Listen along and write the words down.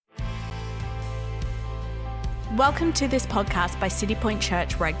Welcome to this podcast by City Point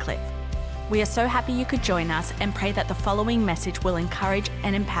Church, Redcliffe. We are so happy you could join us and pray that the following message will encourage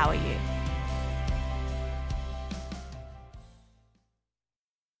and empower you.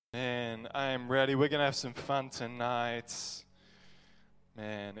 Man, I am ready. We're going to have some fun tonight.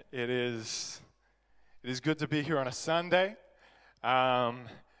 Man, it is good to be here on a Sunday. I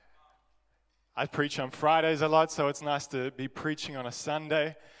preach on Fridays a lot, so it's nice to be preaching on a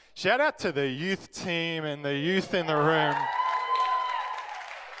Sunday. Shout out to the youth team and the youth in the room.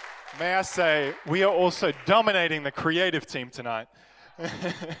 May I say, we are also dominating the creative team tonight.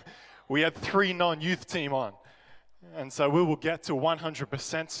 We had 3 non-youth team on, and so we will get to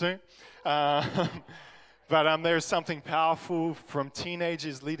 100% soon. But there's something powerful from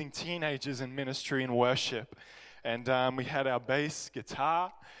teenagers leading teenagers in ministry and worship. And we had our bass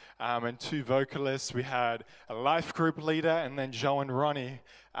guitar and 2 vocalists. We had a life group leader, and then Joe and Ronnie,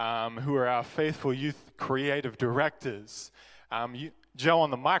 who are our faithful youth creative directors. Joe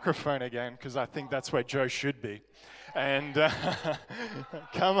on the microphone again, because I think that's where Joe should be. And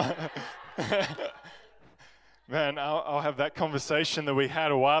come on. Man, I'll have that conversation that we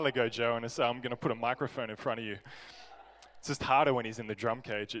had a while ago, Joe, and I'm going to put a microphone in front of you. It's just harder when he's in the drum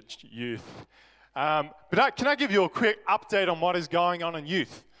cage at youth. But can I give you a quick update on what is going on in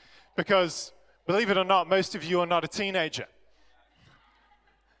youth? Because, believe it or not, most of you are not a teenager.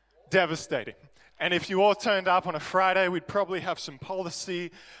 Devastating. And if you all turned up on a Friday, we'd probably have some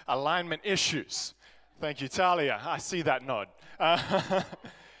policy alignment issues. Thank you, Talia. I see that nod.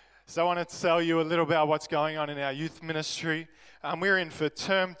 So I wanted to tell you a little bit about what's going on in our youth ministry. We're in for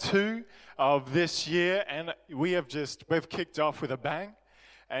term 2 of this year, and we've kicked off with a bang.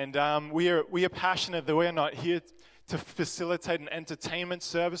 And we are passionate that we're not here to facilitate an entertainment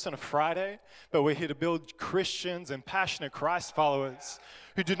service on a Friday, but we're here to build Christians and passionate Christ followers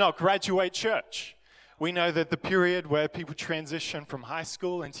who do not graduate church. We know that the period where people transition from high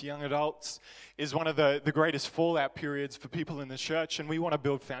school into young adults is one of the greatest fallout periods for people in the church, and we want to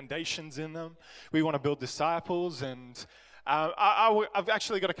build foundations in them. We want to build disciples, and I've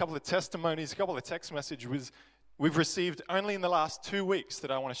actually got a couple of testimonies, a couple of text messages we've received only in the last 2 weeks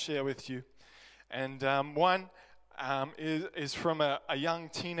that I want to share with you. And one is from a young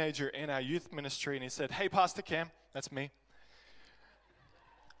teenager in our youth ministry, and he said, "Hey, Pastor Cam," that's me.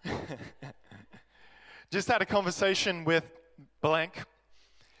 Just had a conversation with blank,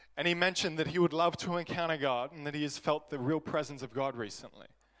 and he mentioned that he would love to encounter God and that he has felt the real presence of God recently,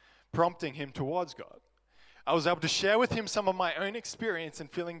 prompting him towards God. I was able to share with him some of my own experience in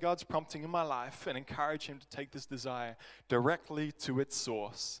feeling God's prompting in my life and encourage him to take this desire directly to its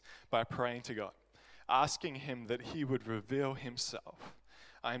source by praying to God, asking him that he would reveal himself.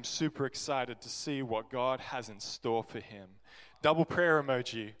 I am super excited to see what God has in store for him. Double prayer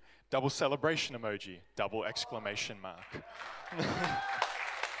emoji, double celebration emoji, double exclamation mark.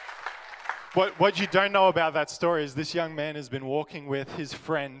 What you don't know about that story is this young man has been walking with his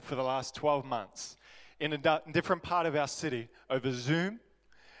friend for the last 12 months in a different part of our city, over Zoom,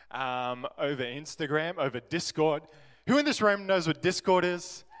 over Instagram, over Discord. Who in this room knows what Discord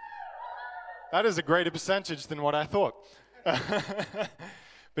is? That is a greater percentage than what I thought.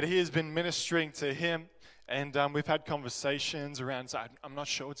 But he has been ministering to him, and we've had conversations around, so I'm not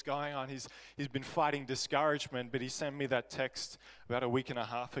sure what's going on. He's been fighting discouragement, but he sent me that text about a week and a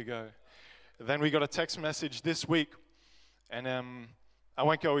half ago. Then we got a text message this week, and I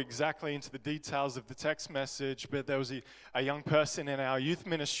won't go exactly into the details of the text message, but there was a young person in our youth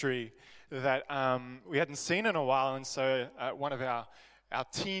ministry that we hadn't seen in a while, and so one of our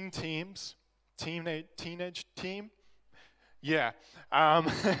teenage team,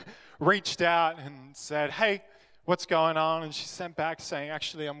 reached out and said, "Hey, what's going on?" And she sent back saying,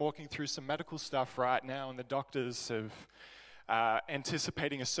 "Actually, I'm walking through some medical stuff right now, and the doctors have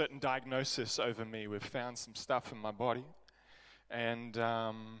anticipating a certain diagnosis over me. We've found some stuff in my body." And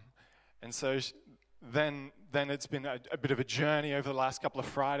so then it's been a bit of a journey over the last couple of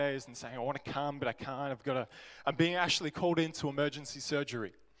Fridays, and saying, "I want to come, but I can't. I'm being actually called into emergency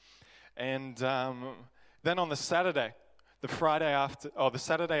surgery." And then on the Saturday, the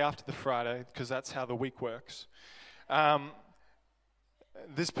Saturday after the Friday, because that's how the week works,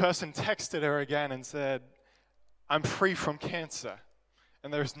 this person texted her again and said, "I'm free from cancer,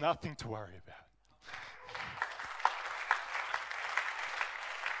 and there's nothing to worry about."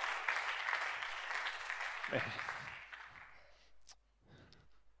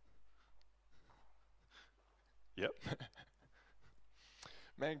 Yep.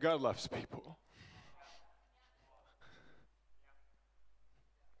 Man, God loves people.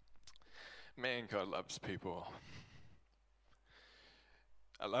 Man, God loves people.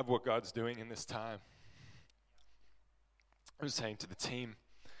 I love what God's doing in this time. I was saying to the team,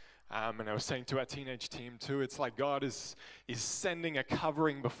 and I was saying to our teenage team too, it's like God is sending a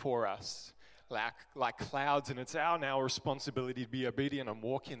covering before us, like clouds, and it's our now responsibility to be obedient and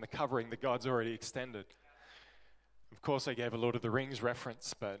walk in the covering that God's already extended. Of course, I gave a Lord of the Rings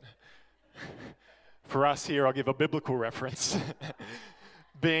reference, but for us here, I'll give a biblical reference.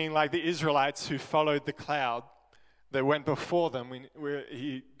 Being like the Israelites who followed the cloud that went before them,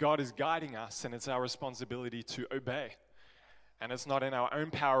 God is guiding us, and it's our responsibility to obey. And it's not in our own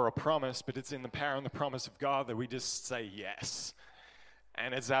power or promise, but it's in the power and the promise of God that we just say yes.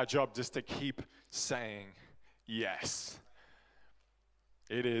 And it's our job just to keep saying yes.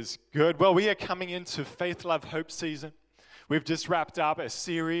 It is good. Well, we are coming into Faith, Love, Hope season. We've just wrapped up a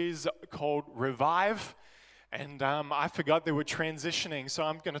series called Revive. And I forgot they were transitioning, so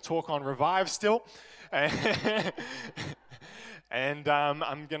I'm going to talk on Revive still. And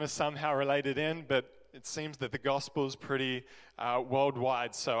I'm going to somehow relate it in, but it seems that the gospel is pretty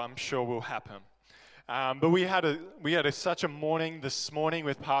worldwide, so I'm sure will happen. But we had such a morning this morning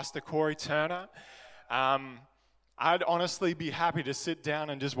with Pastor Corey Turner. I'd honestly be happy to sit down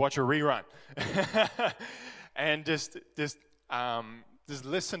and just watch a rerun, and just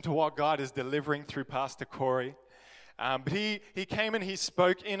listen to what God is delivering through Pastor Corey. But he came and he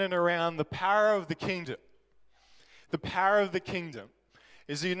spoke in and around the power of the kingdom. The power of the kingdom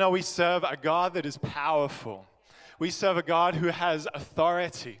is, we serve a God that is powerful. We serve a God who has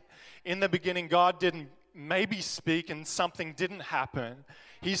authority. In the beginning, God didn't maybe speak and something didn't happen.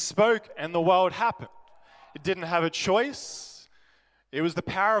 He spoke and the world happened. It didn't have a choice. It was the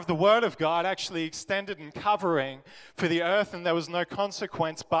power of the Word of God actually extended and covering for the earth, and there was no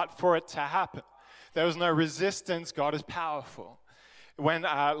consequence but for it to happen. There was no resistance. God is powerful. When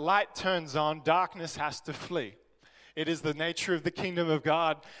light turns on, darkness has to flee. It is the nature of the kingdom of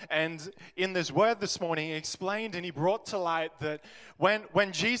God. And in this word this morning, he explained and he brought to light that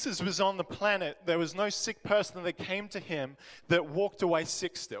when Jesus was on the planet, there was no sick person that came to him that walked away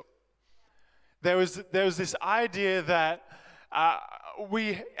sick still. There was this idea that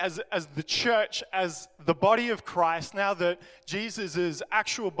we, as the church, as the body of Christ, now that Jesus'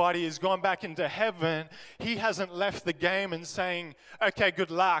 actual body has gone back into heaven, he hasn't left the game and saying, okay,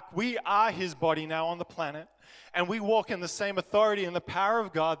 good luck. We are his body now on the planet. And we walk in the same authority and the power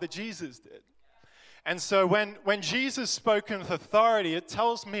of God that Jesus did. And so when Jesus spoke in authority, it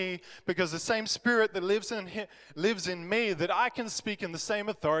tells me, because the same Spirit that lives in me, that I can speak in the same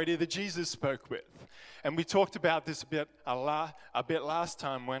authority that Jesus spoke with. And we talked about this a bit last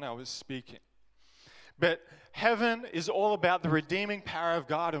time when I was speaking. But heaven is all about the redeeming power of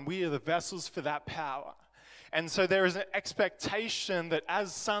God, and we are the vessels for that power. And so there is an expectation that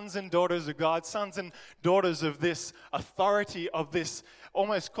as sons and daughters of God, sons and daughters of this authority, of this,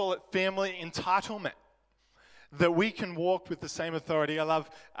 almost call it family entitlement, that we can walk with the same authority. I love,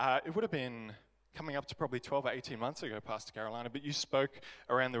 it would have been coming up to probably 12 or 18 months ago, Pastor Carolina, but you spoke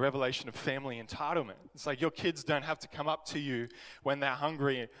around the revelation of family entitlement. It's like your kids don't have to come up to you when they're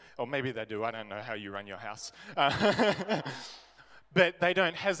hungry, or maybe they do, I don't know how you run your house. But they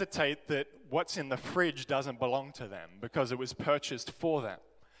don't hesitate that what's in the fridge doesn't belong to them because it was purchased for them.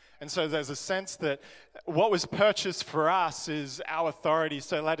 And so there's a sense that what was purchased for us is our authority,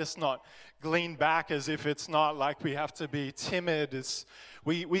 so let us not glean back as if it's not like we have to be timid.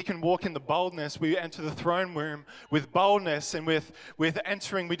 We can walk in the boldness. We enter the throne room with boldness, and with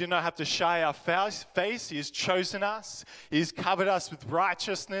entering, we do not have to shy our face. He has chosen us. He has covered us with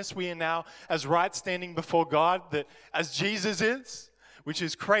righteousness. We are now as right standing before God that as Jesus is, which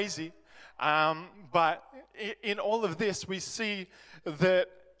is crazy. But in all of this, we see that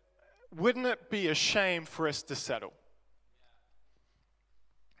wouldn't it be a shame for us to settle?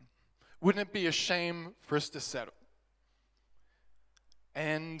 Wouldn't it be a shame for us to settle?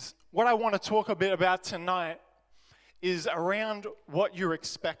 And what I want to talk a bit about tonight is around what you're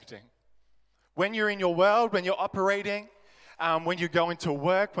expecting. When you're in your world, when you're operating, when you're going to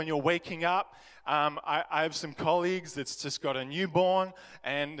work, when you're waking up. I have some colleagues that's just got a newborn,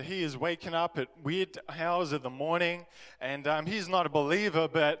 and he is waking up at weird hours of the morning, and he's not a believer,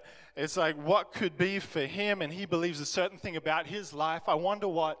 but it's like what could be for him, and he believes a certain thing about his life. I wonder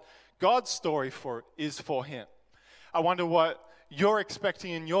what God's story is for him. I wonder what you're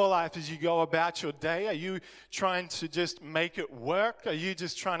expecting in your life as you go about your day. Are you trying to just make it work? Are you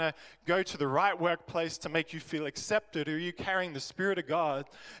just trying to go to the right workplace to make you feel accepted? Or are you carrying the Spirit of God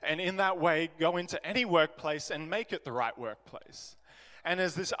and in that way go into any workplace and make it the right workplace? And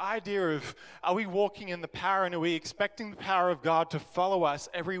there's this idea of, are we walking in the power, and are we expecting the power of God to follow us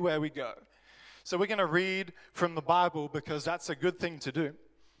everywhere we go? So we're going to read from the Bible because that's a good thing to do.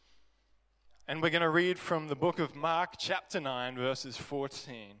 And we're going to read from the book of Mark, chapter 9, verses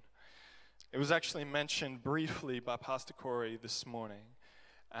 14. It was actually mentioned briefly by Pastor Corey this morning.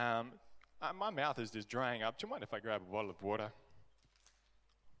 My mouth is just drying up. Do you mind if I grab a bottle of water?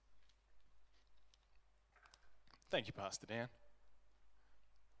 Thank you, Pastor Dan.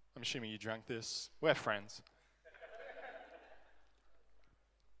 I'm assuming you drank this. We're friends.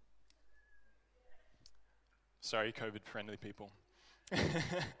 Sorry, COVID-friendly people.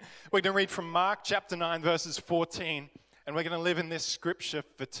 We're going to read from Mark chapter 9, verses 14, and we're going to live in this scripture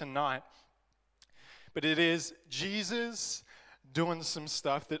for tonight. But it is Jesus doing some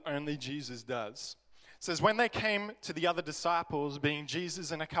stuff that only Jesus does. It says, when they came to the other disciples, being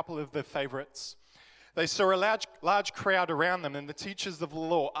Jesus and a couple of their favorites, they saw a large crowd around them and the teachers of the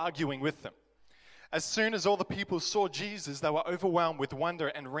law arguing with them. As soon as all the people saw Jesus, they were overwhelmed with wonder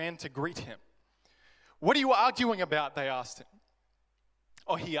and ran to greet him. "What are you arguing about?" they asked him.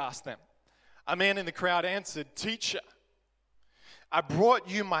 Or he asked them. A man in the crowd answered, "Teacher, I brought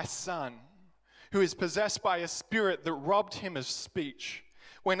you my son, who is possessed by a spirit that robbed him of speech.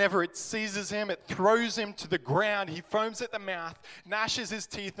 Whenever it seizes him, it throws him to the ground. He foams at the mouth, gnashes his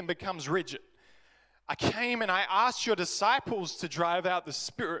teeth, and becomes rigid. I came and I asked your disciples to drive out the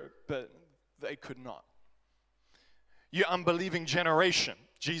spirit, but they could not. You unbelieving generation,"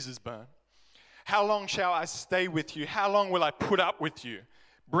 Jesus burned. "How long shall I stay with you? How long will I put up with you?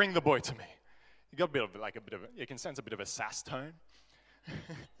 Bring the boy to me." You got you can sense a bit of a sass tone.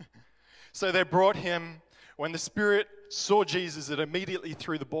 So they brought him. When the spirit saw Jesus, it immediately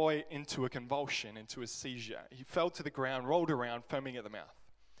threw the boy into a convulsion, into a seizure. He fell to the ground, rolled around, foaming at the mouth.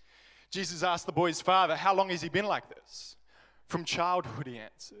 Jesus asked the boy's father, "How long has he been like this?" "From childhood," he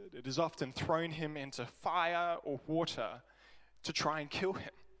answered. "It has often thrown him into fire or water to try and kill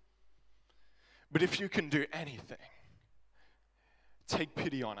him. But if you can do anything, take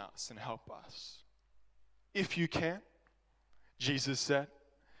pity on us and help us." "If you can," Jesus said,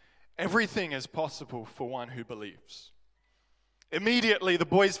 "everything is possible for one who believes." Immediately the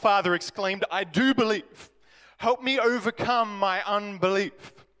boy's father exclaimed, "I do believe. Help me overcome my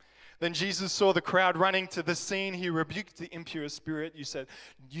unbelief." Then Jesus saw the crowd running to the scene. He rebuked the impure spirit.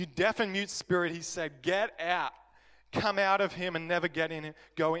 "You deaf and mute spirit," he said, "get out. Come out of him and never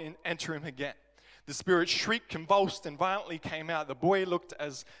enter him again." The spirit shrieked, convulsed, and violently came out. The boy looked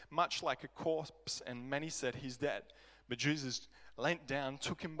as much like a corpse, and many said, "He's dead." But Jesus leant down,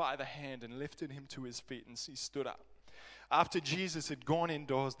 took him by the hand, and lifted him to his feet, and he stood up. After Jesus had gone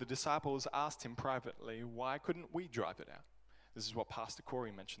indoors, the disciples asked him privately, "Why couldn't we drive it out?" This is what Pastor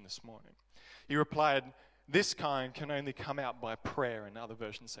Corey mentioned this morning. He replied, "This kind can only come out by prayer," and other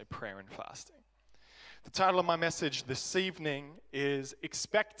versions say prayer and fasting. The title of my message this evening is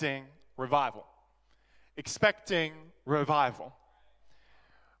Expecting Revival. Expecting revival.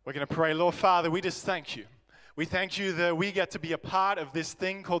 We're going to pray. Lord Father, we just thank you. We thank you that we get to be a part of this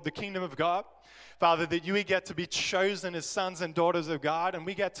thing called the kingdom of God. Father, that you get to be chosen as sons and daughters of God, and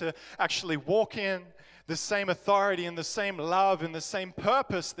we get to actually walk in the same authority and the same love and the same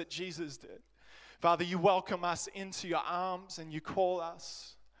purpose that Jesus did. Father, you welcome us into your arms and you call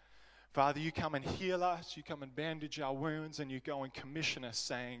us. Father, you come and heal us, you come and bandage our wounds, and you go and commission us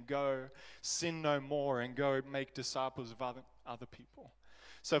saying, "Go, sin no more, and go make disciples of other people."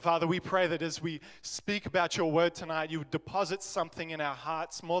 So, Father, we pray that as we speak about your word tonight, you would deposit something in our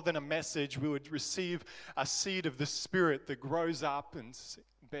hearts, more than a message. We would receive a seed of the Spirit that grows up and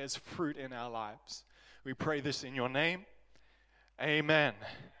bears fruit in our lives. We pray this in your name. Amen.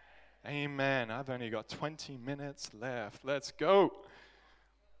 Amen. I've only got 20 minutes left. Let's go.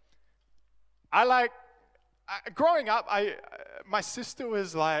 Growing up, my sister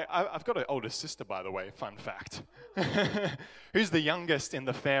was like, I've got an older sister, by the way, fun fact, who's the youngest in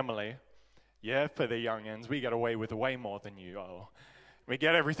the family. Yeah, for the youngins, we get away with way more than you. We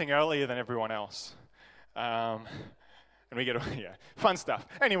get everything earlier than everyone else. And we get, fun stuff.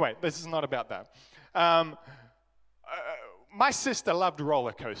 Anyway, this is not about that. My sister loved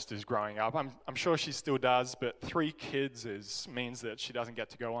roller coasters growing up. I'm sure she still does, but 3 kids means that she doesn't get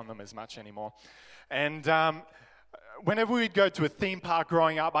to go on them as much anymore. And whenever we'd go to a theme park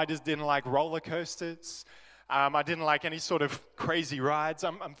growing up, I just didn't like roller coasters. I didn't like any sort of crazy rides.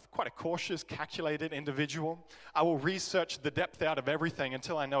 I'm quite a cautious, calculated individual. I will research the depth out of everything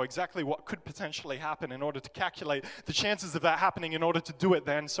until I know exactly what could potentially happen in order to calculate the chances of that happening in order to do it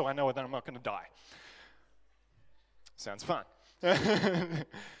then, so I know that I'm not going to die. Sounds fun.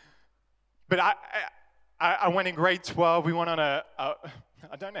 But I went in grade 12. We went on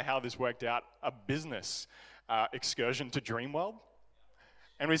I don't know how this worked out, a business excursion to Dreamworld.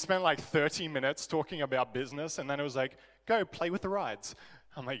 And we spent like 30 minutes talking about business, and then it was like, go play with the rides.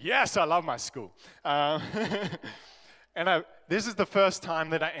 I'm like, yes, I love my school. And this is the first time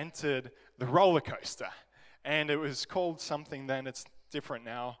that I entered the roller coaster. And it was called something then, it's different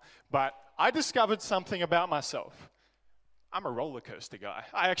now. But I discovered something about myself. I'm a roller coaster guy.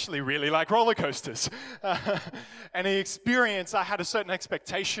 I actually really like roller coasters. And the experience, I had a certain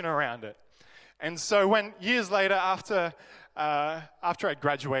expectation around it. And so when years later, after I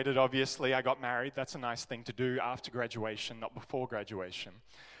graduated, obviously, I got married. That's a nice thing to do after graduation, not before graduation.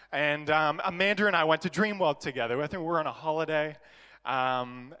 And Amanda and I went to Dreamworld together. I think we were on a holiday,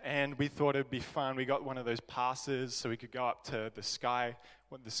 and we thought it'd be fun. We got one of those passes so we could go up to the sky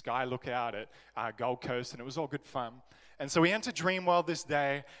lookout at Gold Coast, and it was all good fun. And so we entered Dreamworld this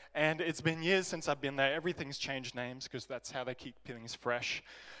day, and it's been years since I've been there. Everything's changed names because that's how they keep things fresh.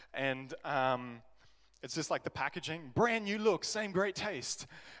 And it's just like the packaging, brand new look, same great taste.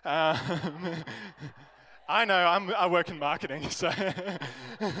 I know, I work in marketing, so.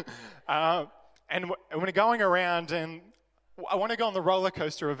 And we're going around, and I want to go on the roller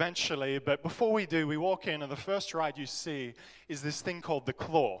coaster eventually, but before we do, we walk in, and the first ride you see is this thing called the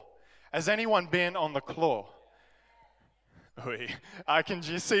Claw. Has anyone been on the Claw? I can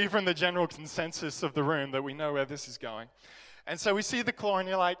just see from the general consensus of the room that we know where this is going. And so we see the Claw, and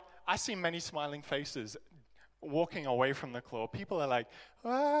you're like, I see many smiling faces walking away from the Claw. People are like,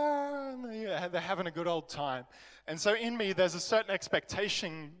 they're having a good old time. And so in me, there's a certain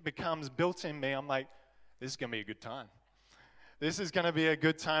expectation becomes built in me. I'm like, this is going to be a good time. This is going to be a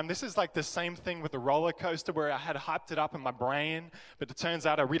good time. This is like the same thing with the roller coaster where I had hyped it up in my brain, but it turns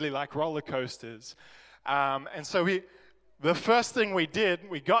out I really like roller coasters. And so the first thing we did,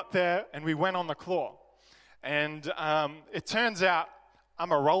 we got there and we went on the Claw. And it turns out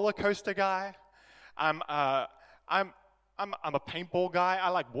I'm a roller coaster guy. I'm a paintball guy. I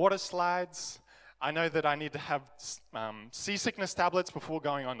like water slides. I know that I need to have seasickness tablets before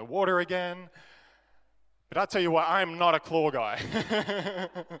going on the water again. But I'll tell you what, I'm not a Claw guy.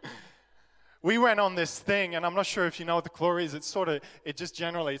 We went on this thing, and I'm not sure if you know what the Claw is. It's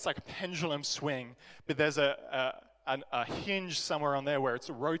like a pendulum swing, but there's a hinge somewhere on there where it's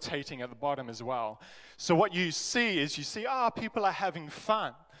rotating at the bottom as well. So what you see, people are having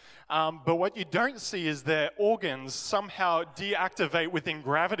fun. But what you don't see is their organs somehow deactivate within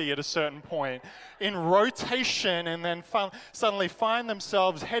gravity at a certain point in rotation, and then suddenly find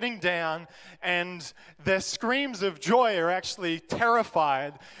themselves heading down, and their screams of joy are actually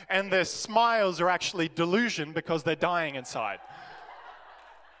terrified, and their smiles are actually delusion because they're dying inside.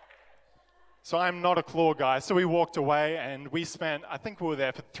 So I'm not a Claw guy. So we walked away, and I think we were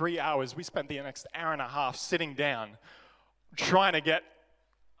there for 3 hours. We spent the next hour and a half sitting down, trying to get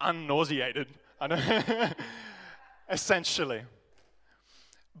unnauseated, essentially.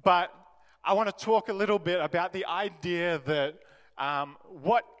 But I want to talk a little bit about the idea that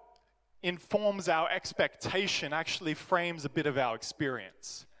what informs our expectation actually frames a bit of our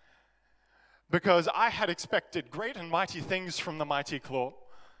experience. Because I had expected great and mighty things from the mighty Claw.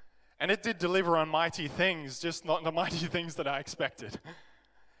 And it did deliver on mighty things, just not the mighty things that I expected.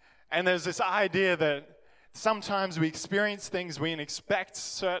 And there's this idea that sometimes we experience things, we expect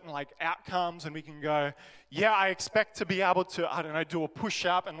certain outcomes, and we can go, yeah, I expect to be able to, do a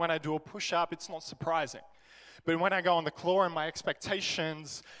push-up, and when I do a push-up, it's not surprising. But when I go on the Claw and my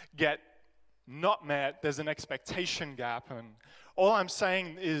expectations get not met, there's an expectation gap. And all I'm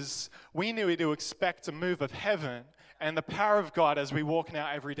saying is we need to expect a move of heaven and the power of God as we walk in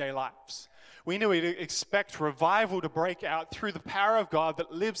our everyday lives. We need to expect revival to break out through the power of God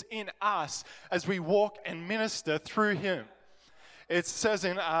that lives in us as we walk and minister through Him. It says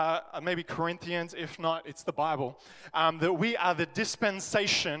in maybe Corinthians, if not, it's the Bible, that we are the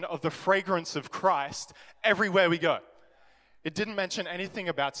dispensation of the fragrance of Christ everywhere we go. It didn't mention anything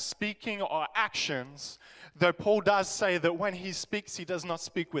about speaking or actions, though Paul does say that when he speaks, he does not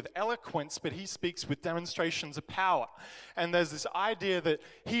speak with eloquence, but he speaks with demonstrations of power. And there's this idea that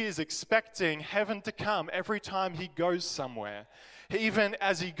he is expecting heaven to come every time he goes somewhere. Even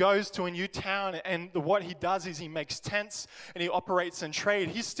as he goes to a new town, and what he does is he makes tents and he operates in trade,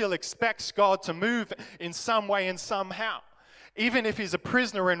 he still expects God to move in some way and somehow. Even if he's a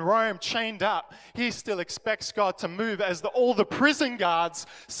prisoner in Rome, chained up, he still expects God to move as all the prison guards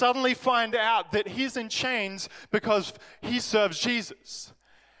suddenly find out that he's in chains because he serves Jesus.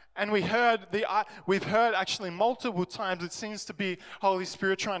 And we've heard actually multiple times, it seems to be Holy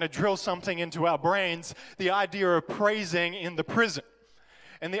Spirit trying to drill something into our brains, the idea of praising in the prison.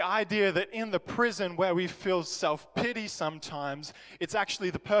 And the idea that in the prison where we feel self-pity sometimes, it's actually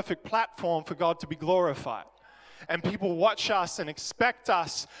the perfect platform for God to be glorified. And people watch us and expect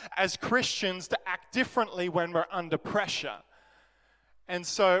us as Christians to act differently when we're under pressure. And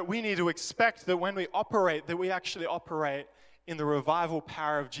so we need to expect that when we operate, that we actually operate in the revival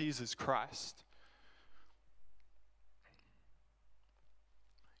power of Jesus Christ.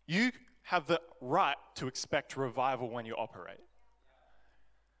 You have the right to expect revival when you operate.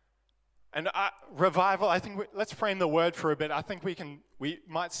 And revival, I think, let's frame the word for a bit. I think we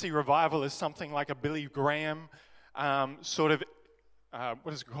might see revival as something like a Billy Graham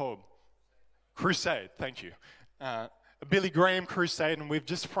what is it called? Crusade, thank you. A Billy Graham crusade, and we've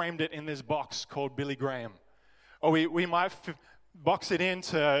just framed it in this box called Billy Graham. Or we might box it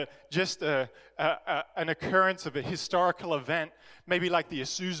into just an occurrence of a historical event, maybe like the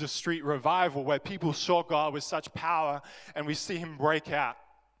Azusa Street revival, where people saw God with such power, and we see him break out.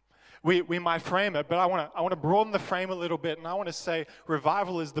 We might frame it, but I want to broaden the frame a little bit, and I want to say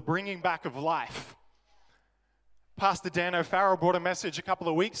revival is the bringing back of life. Pastor Dan O'Farrell brought a message a couple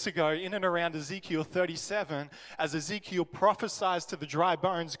of weeks ago in and around Ezekiel 37. As Ezekiel prophesies to the dry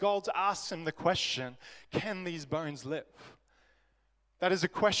bones, God asks him the question, can these bones live? That is a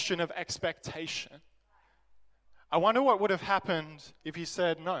question of expectation. I wonder what would have happened if he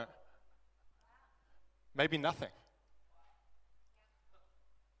said no. Maybe nothing.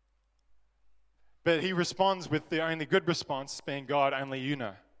 But he responds with the only good response being, God, only you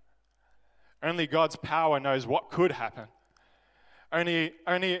know. Only God's power knows what could happen. Only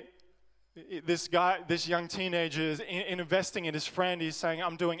this young teenager is investing in his friend. He's saying,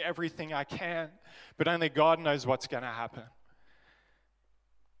 I'm doing everything I can, but only God knows what's going to happen.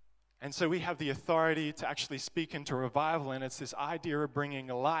 And so we have the authority to actually speak into revival, and it's this idea of bringing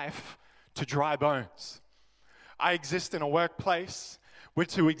life to dry bones. I exist in a workplace. We're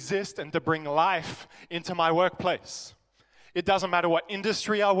to exist and to bring life into my workplace. It doesn't matter what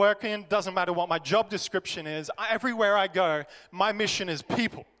industry I work in, doesn't matter what my job description is. Everywhere I go, my mission is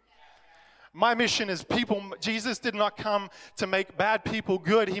people. My mission is people. Jesus did not come to make bad people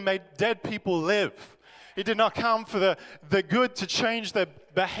good. He made dead people live. He did not come for the good to change their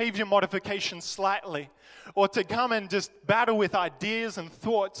behavior modification slightly, or to come and just battle with ideas and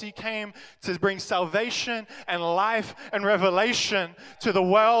thoughts. He came to bring salvation and life and revelation to the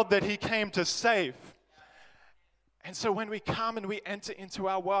world that he came to save. And so when we come and we enter into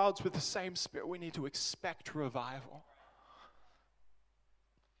our worlds with the same spirit, we need to expect revival.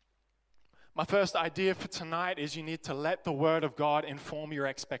 My first idea for tonight is you need to let the Word of God inform your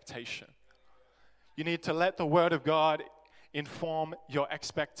expectation. You need to let the Word of God inform your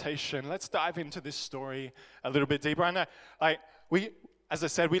expectation. Let's dive into this story a little bit deeper. I know, as I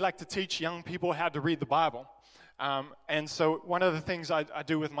said, we like to teach young people how to read the Bible. And so one of the things I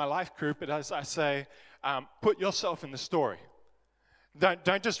do with my life group is I say, put yourself in the story.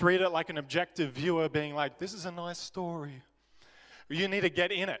 Don't just read it like an objective viewer being like, this is a nice story. You need to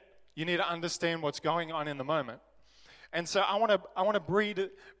get in it. You need to understand what's going on in the moment. And so I want to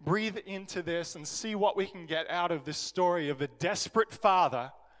breathe into this and see what we can get out of this story of a desperate father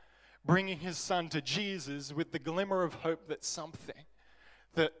bringing his son to Jesus with the glimmer of hope that something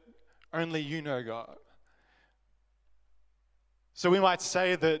that only you know, God. So we might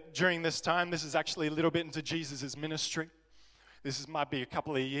say that during this time, this is actually a little bit into Jesus' ministry. Might be a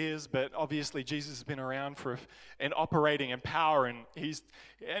couple of years, but obviously Jesus has been around and operating in power, and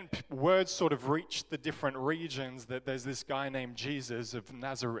words sort of reach the different regions that there's this guy named Jesus of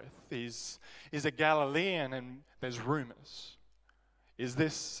Nazareth. He's a Galilean, and there's rumors. Is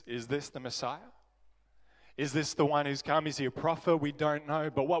this the Messiah? Is this the one who's come? Is he a prophet? We don't know,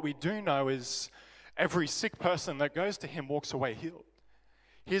 but what we do know is every sick person that goes to him walks away healed.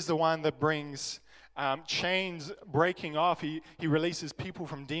 He's the one that brings chains breaking off. He releases people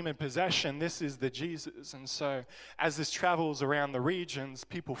from demon possession. This is the Jesus. And so as this travels around the regions,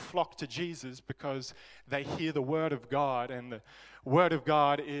 people flock to Jesus because they hear the word of God. And the word of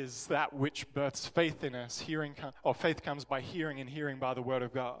God is that which births faith in us. Faith comes by hearing, and hearing by the word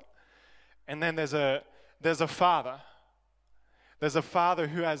of God. And then there's a father. There's a father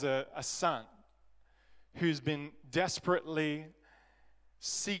who has a son who's been desperately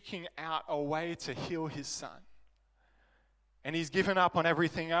seeking out a way to heal his son. And he's given up on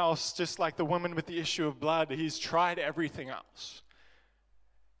everything else, just like the woman with the issue of blood. He's tried everything else.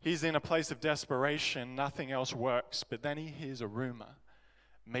 He's in a place of desperation. Nothing else works. But then he hears a rumor.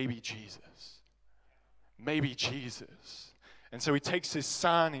 Maybe Jesus. Maybe Jesus. And so he takes his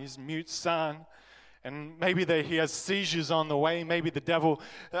son, his mute son, and maybe he has seizures on the way. Maybe the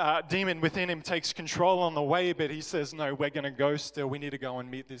demon within him takes control on the way, but he says, no, we're going to go still. We need to go and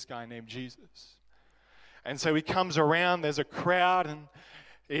meet this guy named Jesus. And so he comes around. There's a crowd, and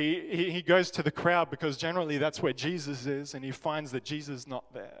he goes to the crowd because generally that's where Jesus is, and he finds that Jesus is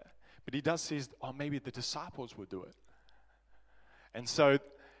not there. But he does see, maybe the disciples would do it. And so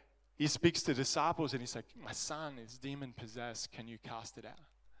he speaks to disciples and he's like, my son is demon-possessed. Can you cast it out?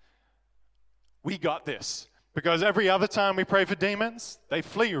 We got this. Because every other time we pray for demons, they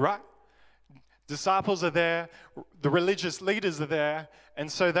flee, right? Disciples are there. The religious leaders are there.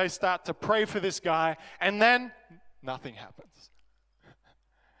 And so they start to pray for this guy. And then nothing happens.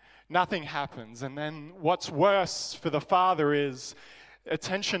 Nothing happens. And then what's worse for the father is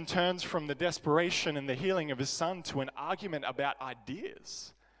attention turns from the desperation and the healing of his son to an argument about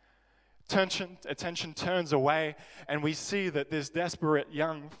ideas. Attention turns away, and we see that this desperate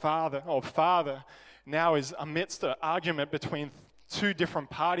young father now is amidst an argument between two different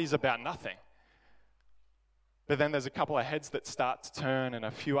parties about nothing. But then there's a couple of heads that start to turn, and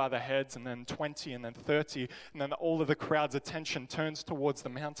a few other heads, and then 20, and then 30, and then all of the crowd's attention turns towards the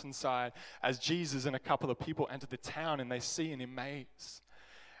mountainside as Jesus and a couple of people enter the town, and they see an amaze.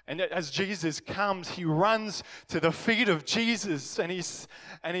 And as Jesus comes, he runs to the feet of Jesus, and he says,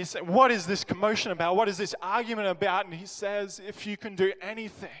 what is this commotion about? What is this argument about? And he says, if you can do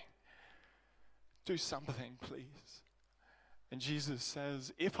anything, do something, please. And Jesus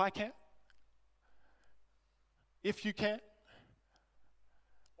says, if I can, if you can,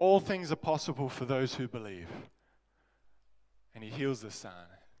 all things are possible for those who believe. And he heals the son.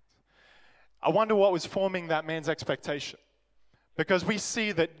 I wonder what was forming that man's expectation. Because we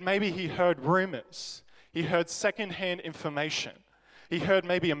see that maybe he heard rumors. He heard secondhand information. He heard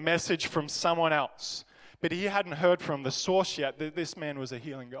maybe a message from someone else. But he hadn't heard from the source yet that this man was a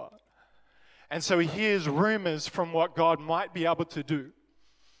healing God. And so he hears rumors from what God might be able to do.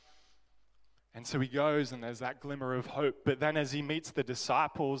 And so he goes, and there's that glimmer of hope. But then as he meets the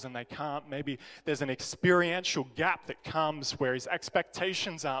disciples and they can't, maybe there's an experiential gap that comes where his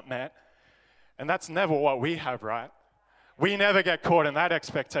expectations aren't met. And that's never what we have, right? We never get caught in that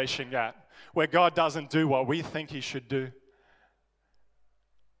expectation gap where God doesn't do what we think he should do.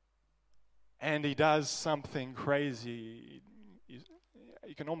 And he does something crazy.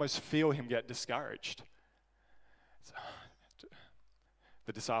 You can almost feel him get discouraged.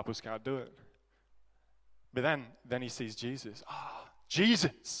 The disciples can't do it. But then he sees Jesus.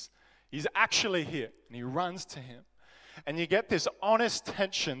 Jesus, he's actually here. And he runs to him. And you get this honest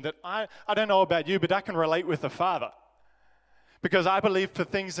tension that I don't know about you, but I can relate with the Father. Because I believe for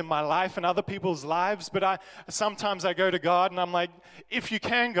things in my life and other people's lives, but sometimes I go to God and I'm like, if you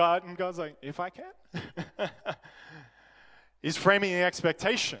can, God. And God's like, if I can? He's framing the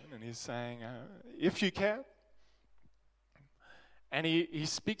expectation and he's saying, if you can. And he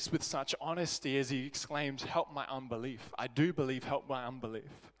speaks with such honesty as he exclaims, help my unbelief. I do believe, help my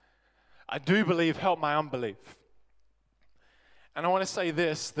unbelief. I do believe, help my unbelief. And I want to say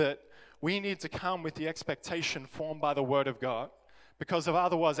this, that we need to come with the expectation formed by the Word of God, because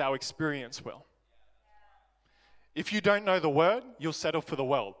otherwise our experience will. If you don't know the Word, you'll settle for the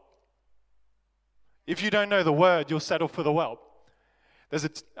world. If you don't know the Word, you'll settle for the world. There's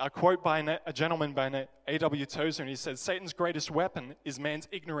a quote by a gentleman by A.W. Tozer, and he said, Satan's greatest weapon is man's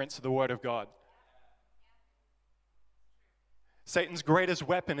ignorance of the Word of God. Satan's greatest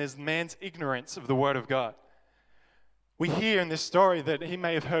weapon is man's ignorance of the Word of God. We hear in this story that he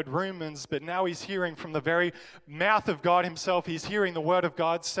may have heard rumors, but now he's hearing from the very mouth of God himself. He's hearing the Word of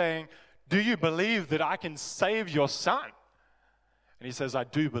God saying, do you believe that I can save your son? And he says, I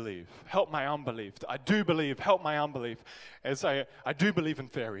do believe. Help my unbelief. I do believe. Help my unbelief. And say, I do believe in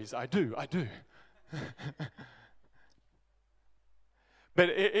fairies. I do. But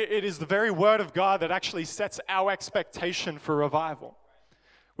it is the very Word of God that actually sets our expectation for revival.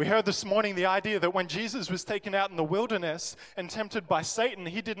 We heard this morning the idea that when Jesus was taken out in the wilderness and tempted by Satan,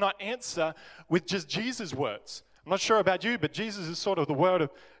 he did not answer with just Jesus' words. I'm not sure about you, but Jesus is sort of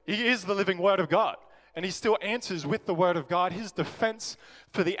he is the living Word of God. And he still answers with the Word of God. His defense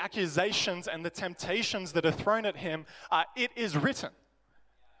for the accusations and the temptations that are thrown at him are, it is written.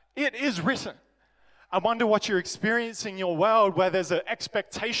 It is written. I wonder what you're experiencing in your world where there's an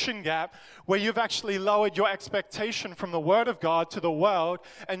expectation gap, where you've actually lowered your expectation from the Word of God to the world,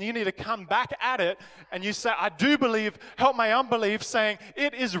 and you need to come back at it, and you say, I do believe, help my unbelief, saying,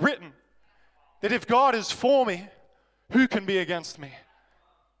 it is written that if God is for me, who can be against me?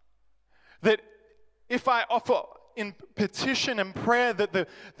 That if I offer in petition and prayer that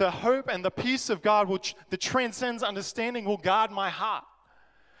the hope and the peace of God that transcends understanding will guard my heart.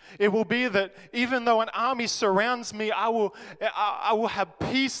 It will be that even though an army surrounds me, I will have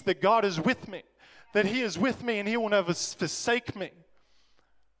peace that God is with me, that he is with me and he will never forsake me.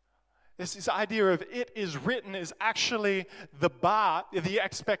 This idea of it is written is actually the bar, the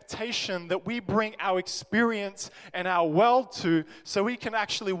expectation that we bring our experience and our world to, so we can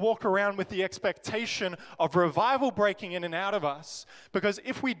actually walk around with the expectation of revival breaking in and out of us. Because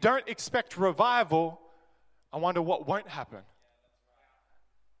if we don't expect revival, I wonder what won't happen.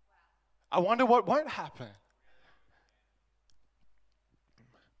 I wonder what won't happen.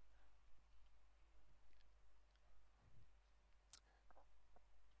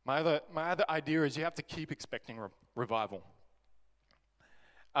 My other idea is you have to keep expecting revival.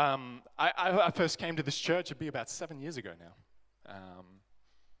 I first came to this church, it'd be about 7 years ago now.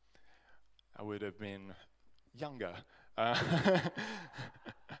 I would have been younger.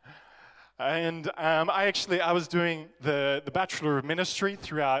 And I was doing the Bachelor of Ministry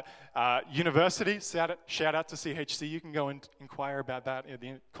throughout university. Shout out to CHC. You can go and inquire about that at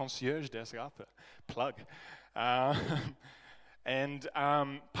the concierge desk after. Plug. And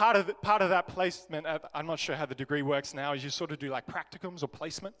part of that placement, I'm not sure how the degree works now, is you sort of do like practicums or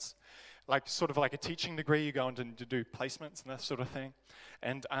placements, like sort of like a teaching degree. You go on to do placements and that sort of thing.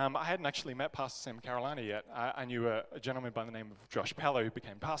 And I hadn't actually met Pastor Sam Carolina yet. I knew a gentleman by the name of Josh Pello, who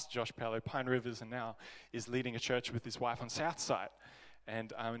became Pastor Josh Pello, Pine Rivers, and now is leading a church with his wife on Southside.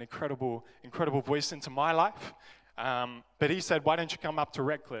 And an incredible voice into my life. But he said, "Why don't you come up to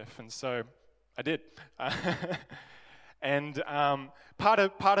Redcliffe?" And so I did. And part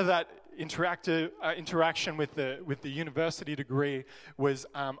of that interaction with the university degree was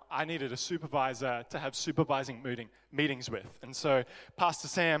I needed a supervisor to have supervising meetings with. And so Pastor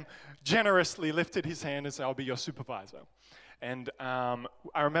Sam generously lifted his hand and said, "I'll be your supervisor." And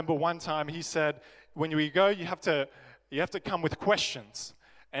I remember one time he said, "When you go, you have to come with questions."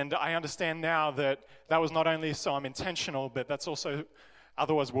 And I understand now that was not only so I'm intentional, but that's also,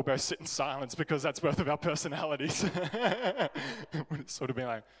 otherwise we'll both sit in silence because that's both of our personalities. It's sort of been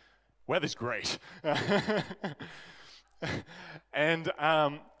like, weather's great. And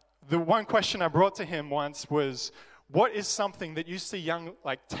the one question I brought to him once was, what is something that you see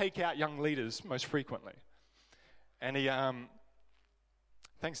take out young leaders most frequently? And he,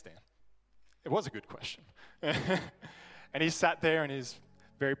 thanks, Dan. It was a good question. And he sat there in his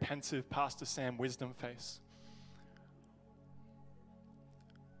very pensive Pastor Sam wisdom face.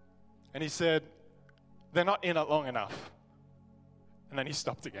 And he said, "They're not in it long enough." And then he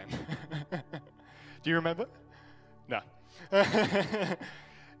stopped again. Do you remember? No.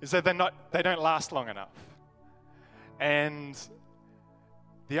 He said they don't last long enough. And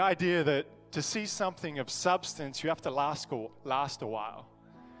the idea that to see something of substance, you have to last a while.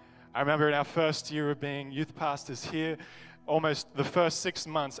 I remember in our first year of being youth pastors here, almost the first 6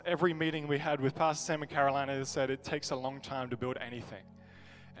 months, every meeting we had with Pastor Sam and Carolina said it takes a long time to build anything.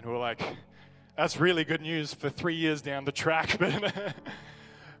 And we're like, that's really good news for 3 years down the track, but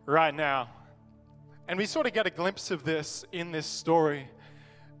right now. And we sort of get a glimpse of this in this story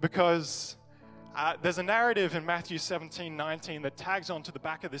because there's a narrative in Matthew 17:19 that tags onto the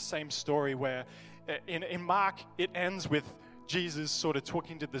back of this same story where in Mark, it ends with Jesus sort of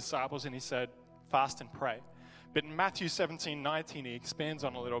talking to the disciples and he said, "Fast and pray." But in Matthew 17:19, he expands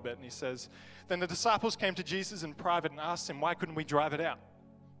on a little bit and he says, "Then the disciples came to Jesus in private and asked him, 'Why couldn't we drive it out?'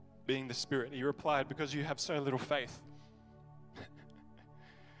 Being the Spirit." He replied, "Because you have so little faith."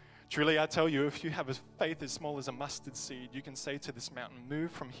 Truly, I tell you, if you have a faith as small as a mustard seed, you can say to this mountain,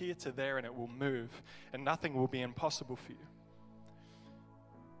 "Move from here to there," and it will move, and nothing will be impossible for you.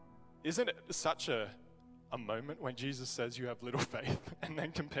 Isn't it such a moment when Jesus says you have little faith and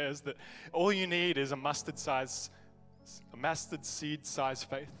then compares that all you need is a mustard seed size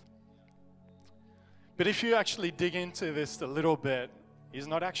faith? But if you actually dig into this a little bit, he's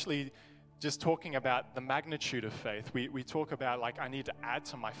not actually just talking about the magnitude of faith. We talk about I need to add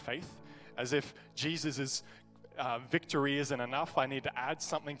to my faith, as if Jesus' victory isn't enough. I need to add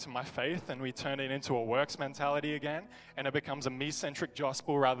something to my faith, and we turn it into a works mentality again, and it becomes a me-centric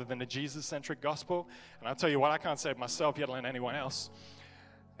gospel rather than a Jesus-centric gospel. And I'll tell you what, I can't save myself, yet alone anyone else.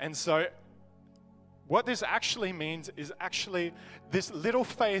 And so what this actually means is actually this little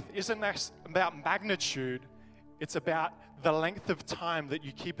faith isn't about magnitude, it's about the length of time that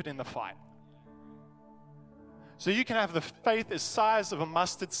you keep it in the fight. So you can have the faith the size of a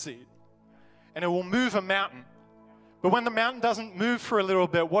mustard seed, and it will move a mountain. But when the mountain doesn't move for a little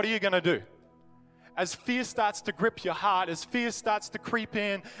bit, what are you going to do? As fear starts to grip your heart, as fear starts to creep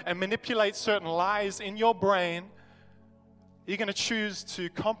in and manipulate certain lies in your brain, you're going to choose to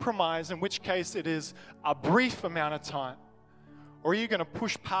compromise, in which case it is a brief amount of time. Or are you going to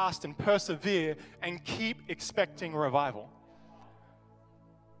push past and persevere and keep expecting revival?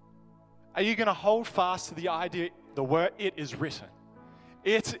 Are you going to hold fast to the idea, the word, it is written?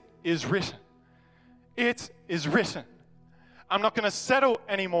 It is written. It is written. I'm not going to settle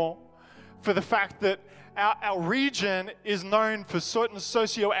anymore for the fact that our region is known for certain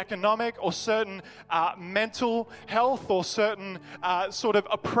socioeconomic or certain mental health or certain sort of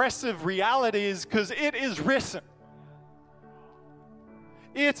oppressive realities, because it is written.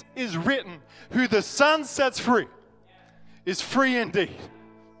 It is written, who the Son sets free is free indeed.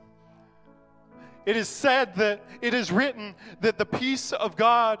 It is said that it is written that the peace of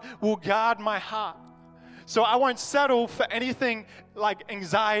God will guard my heart. So I won't settle for anything like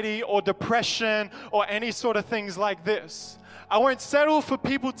anxiety or depression or any sort of things like this. I won't settle for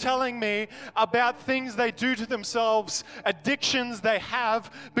people telling me about things they do to themselves, addictions they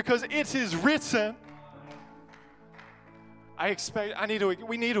have, because it is written.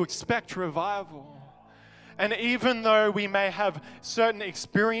 We need to expect revival. And even though we may have certain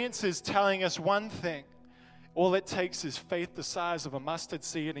experiences telling us one thing, all it takes is faith the size of a mustard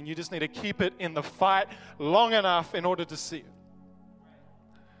seed, and you just need to keep it in the fight long enough in order to see it.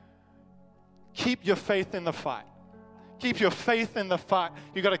 Keep your faith in the fight. Keep your faith in the fight.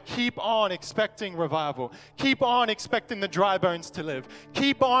 You've got to keep on expecting revival. Keep on expecting the dry bones to live.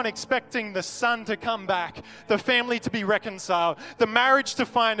 Keep on expecting the son to come back, the family to be reconciled, the marriage to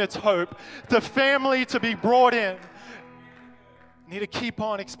find its hope, the family to be brought in. You need to keep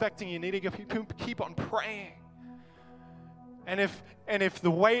on expecting. You need to keep on praying. And if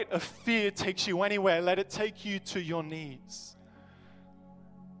the weight of fear takes you anywhere, let it take you to your knees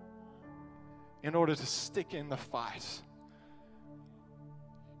in order to stick in the fight.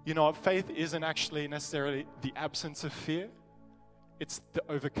 You know what? Faith isn't actually necessarily the absence of fear. It's the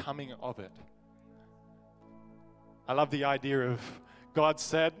overcoming of it. I love the idea of God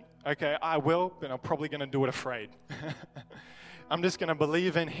said, okay, I will, but I'm probably going to do it afraid. I'm just going to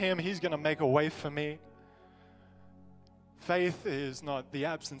believe in Him. He's going to make a way for me. Faith is not the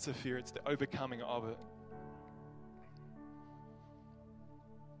absence of fear. It's the overcoming of it.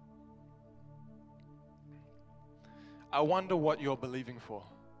 I wonder what you're believing for.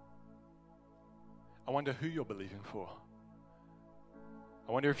 I wonder who you're believing for.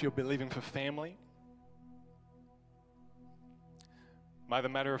 I wonder if you're believing for family. By the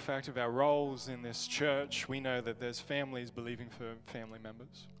matter of fact of our roles in this church, we know that there's families believing for family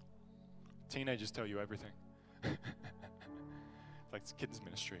members. Teenagers tell you everything. Like it's kids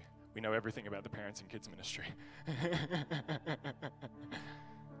ministry. We know everything about the parents in kids ministry.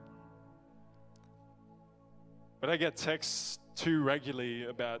 But I get texts too regularly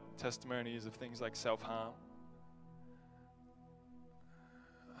about testimonies of things like self-harm.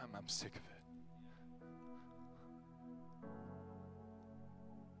 I'm sick of it.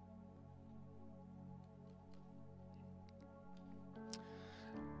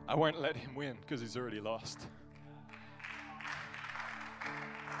 I won't let him win because he's already lost.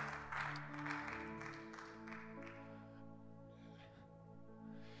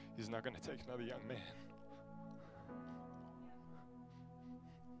 He's not going to take another young man.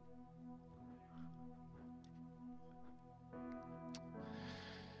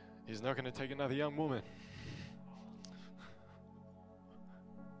 He's not going to take another young woman.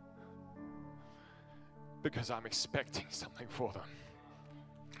 Because I'm expecting something for them.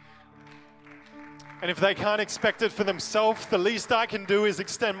 And if they can't expect it for themselves, the least I can do is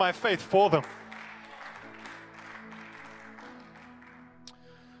extend my faith for them.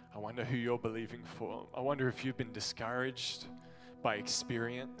 I wonder who you're believing for. I wonder if you've been discouraged by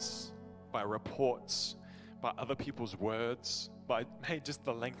experience, by reports, by other people's words, by just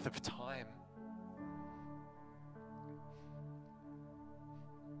the length of time.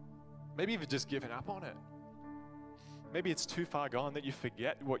 Maybe you've just given up on it. Maybe it's too far gone that you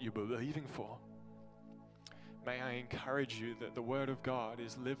forget what you're believing for. May I encourage you that the Word of God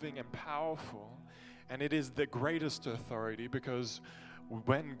is living and powerful, and it is the greatest authority, because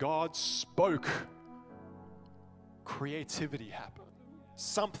when God spoke, creativity happened.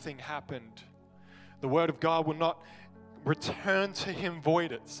 Something happened. The Word of God will not return to Him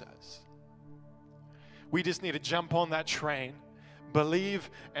void, it says. We just need to jump on that train, believe,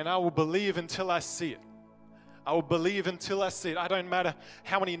 and I will believe until I see it. I will believe until I see it. I don't matter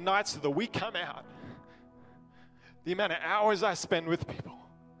how many nights of the week come out, the amount of hours I spend with people,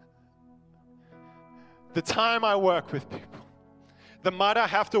 the time I work with people, the mud I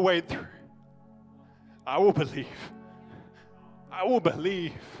have to wade through. I will believe. I will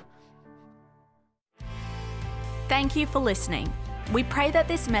believe. Thank you for listening. We pray that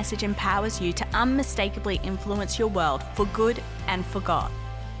this message empowers you to unmistakably influence your world for good and for God.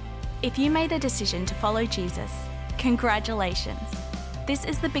 If you made a decision to follow Jesus, congratulations. This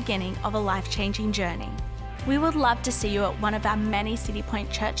is the beginning of a life-changing journey. We would love to see you at one of our many City Point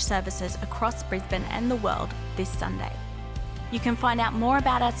Church services across Brisbane and the world this Sunday. You can find out more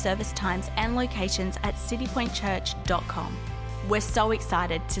about our service times and locations at citypointchurch.com. We're so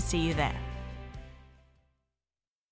excited to see you there.